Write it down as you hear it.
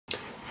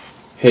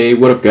Hey,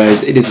 what up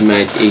guys? It is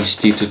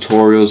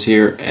Macshdtutorials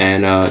here,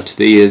 and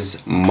today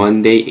is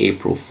Monday,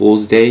 April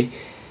Fool's Day,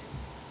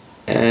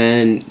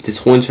 and this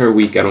whole entire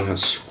week I don't have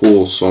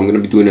school, so I'm going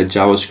to be doing a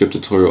JavaScript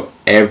tutorial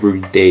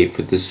every day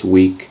for this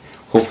week.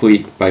 Hopefully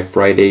by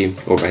Friday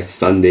or by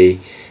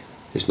Sunday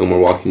there's no more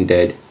Walking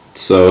Dead,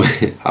 so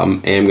I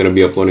am going to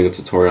be uploading a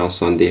tutorial on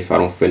Sunday if I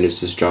don't finish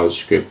this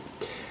JavaScript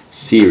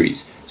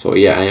series. So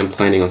yeah, I am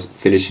planning on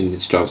finishing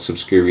this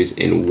JavaScript series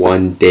in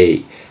one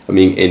day. I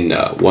mean in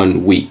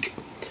 1 week.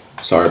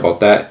 Sorry about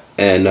that,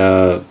 and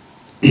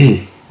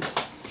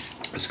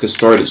let's get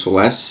started. So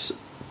last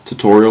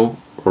tutorial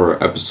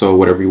or episode,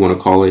 whatever you want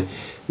to call it,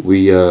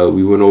 we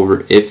went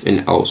over if and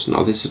else.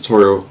 Now this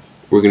tutorial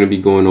we're going to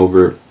be going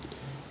over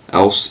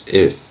else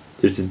if.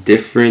 There's a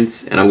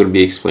difference, and I'm going to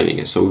be explaining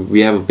it. So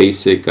we have a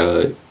basic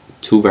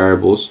two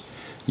variables,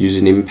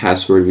 username and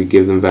password. We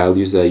give them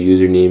values that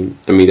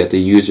that the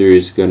user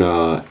is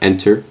gonna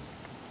enter.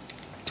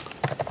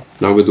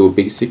 Now we're going to do a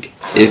basic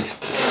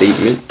if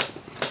statement.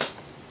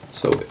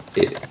 So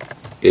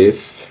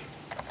if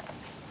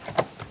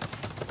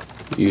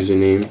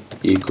username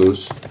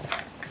equals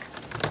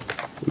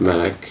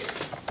Mac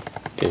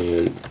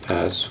and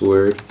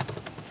password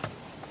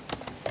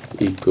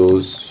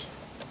equals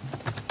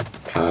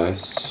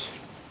pass,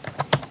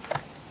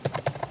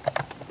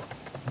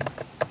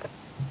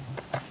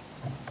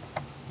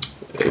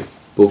 if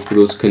both of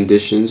those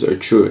conditions are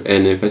true,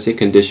 and if I say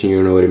condition,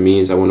 you know what it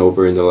means. I went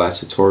over in the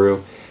last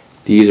tutorial.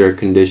 These are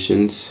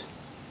conditions,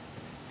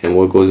 and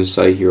what goes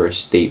inside here are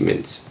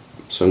statements.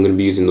 So I'm going to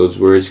be using those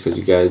words because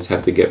you guys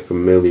have to get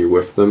familiar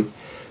with them.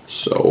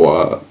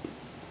 So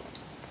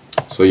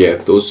yeah,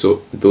 if those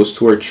two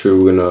are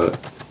true, we're gonna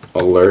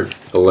alert.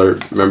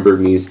 Remember,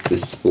 means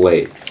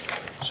display.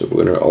 So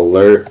we're gonna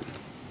alert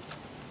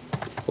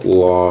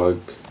log.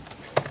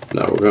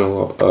 Now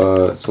we're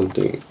gonna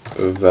something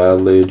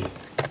valid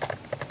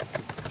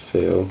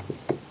fail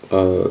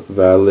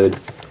valid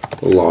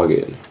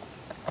login.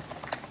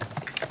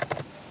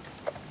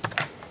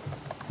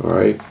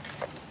 Alright,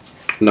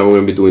 now we're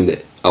going to be doing the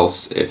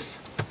else if.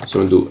 So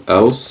I'm going to do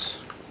else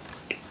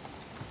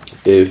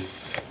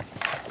if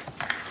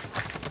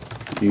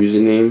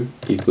username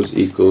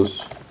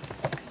equals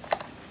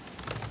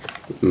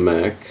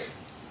Mac.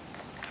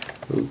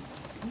 I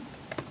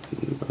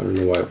don't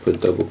know why I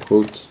put double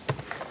quotes.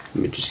 Let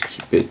me just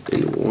keep it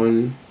in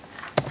one.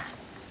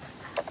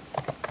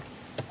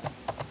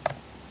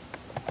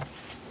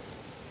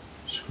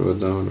 Scroll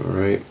down.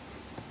 Alright,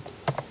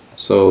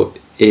 so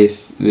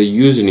if the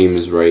username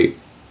is right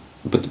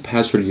but the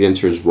password you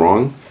enter is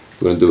wrong,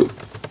 we're going to do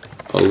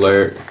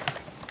alert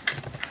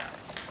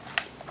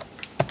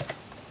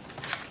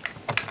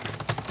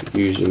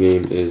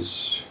username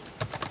is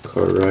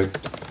correct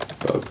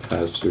but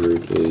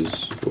password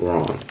is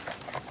wrong.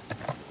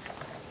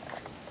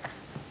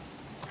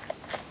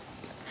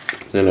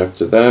 Then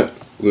after that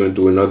we're going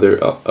to do another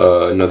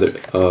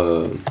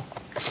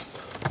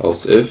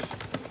else if.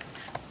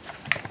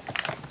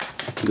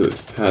 Do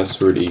if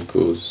password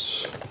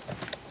equals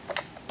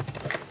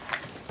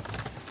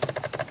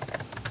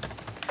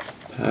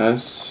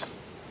pass,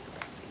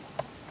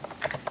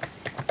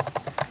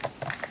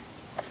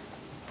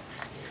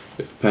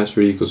 if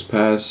password equals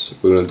pass,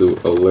 we're going to do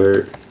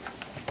alert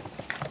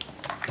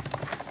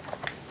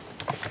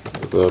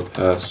the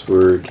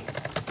password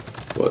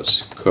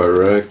was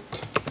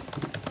correct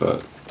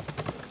but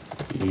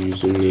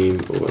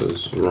username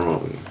was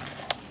wrong.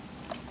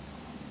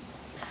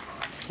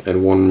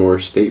 And one more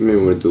statement,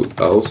 we're going to do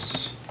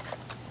else.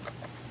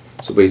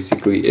 So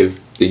basically, if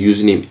the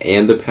username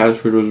and the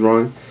password was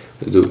wrong,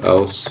 we'll do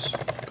else,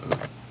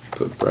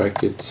 put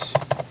brackets,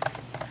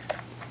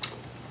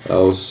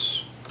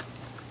 else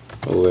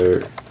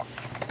alert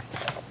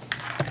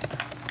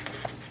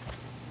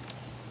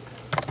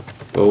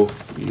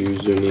both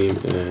username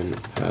and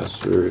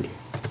password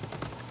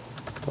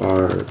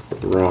are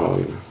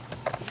wrong,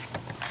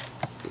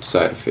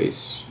 side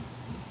face.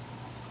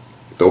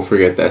 Don't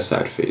forget that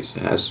side face,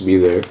 it has to be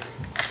there.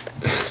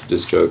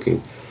 Just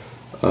joking.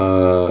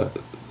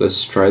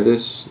 Let's try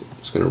this. I'm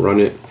just gonna run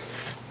it.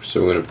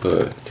 So we're gonna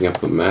put, I think I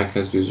put Mac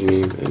as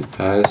username and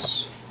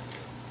pass,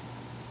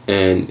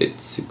 and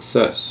it's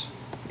success.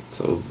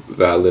 So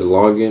valid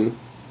login.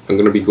 I'm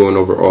gonna be going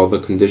over all the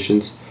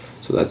conditions.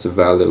 So that's a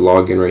valid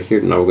login right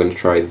here. Now we're gonna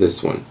try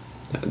this one,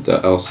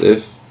 the else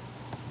if.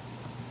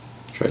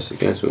 Try this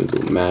again. So we're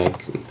gonna do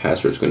Mac and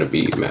password is gonna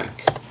be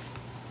Mac.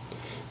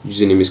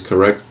 Username is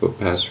correct but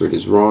password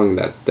is wrong.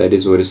 That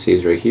is what it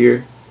says right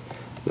here.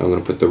 Now I'm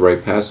going to put the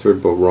right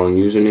password but wrong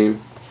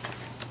username.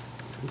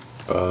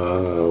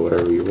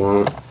 Whatever you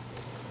want.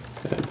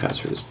 And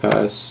password is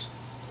pass.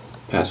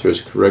 Password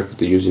is correct but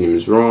the username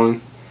is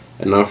wrong.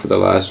 And now for the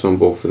last one,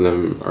 both of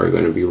them are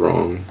going to be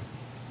wrong.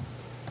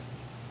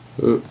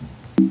 Oop.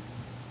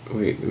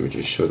 Wait, let me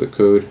just show the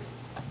code.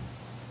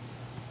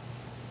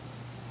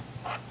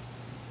 I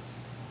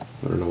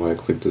don't know why I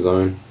clicked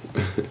design.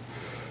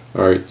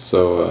 Alright,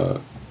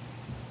 so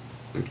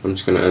I'm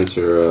just going to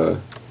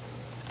enter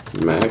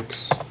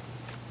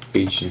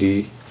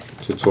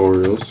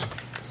Macshdtutorials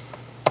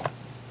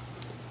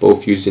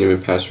both username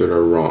and password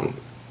are wrong.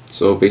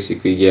 So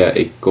basically, yeah,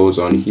 it goes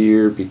on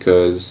here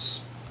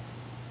because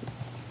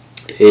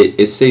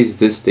it says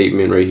this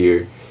statement right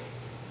here,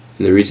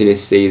 and the reason it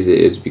says it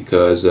is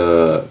because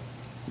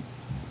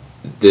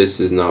this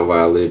is not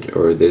valid,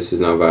 or this is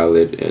not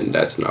valid, and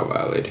that's not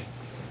valid.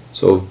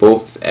 So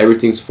if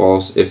everything's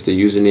false, if the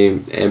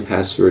username and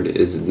password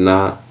is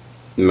not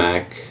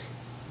Mac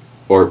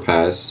or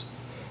pass,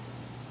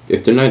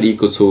 if they're not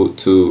equal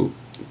to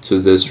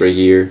this right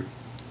here,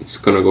 it's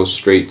gonna go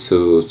straight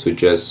to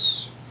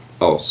just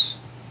else.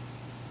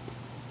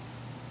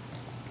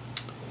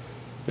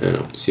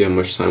 And see how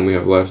much time we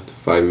have left.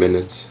 5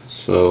 minutes.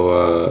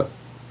 So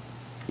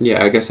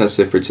yeah, I guess that's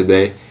it for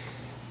today.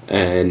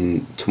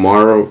 And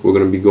tomorrow we're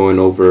gonna be going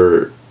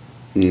over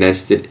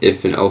nested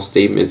if and else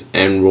statements,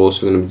 and we're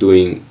also gonna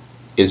be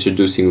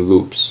introducing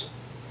loops.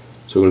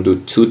 So we're gonna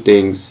do 2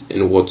 things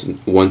in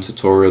one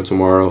tutorial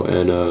tomorrow,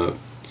 and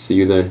see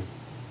you then.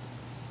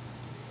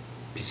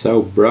 Peace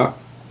out, brah.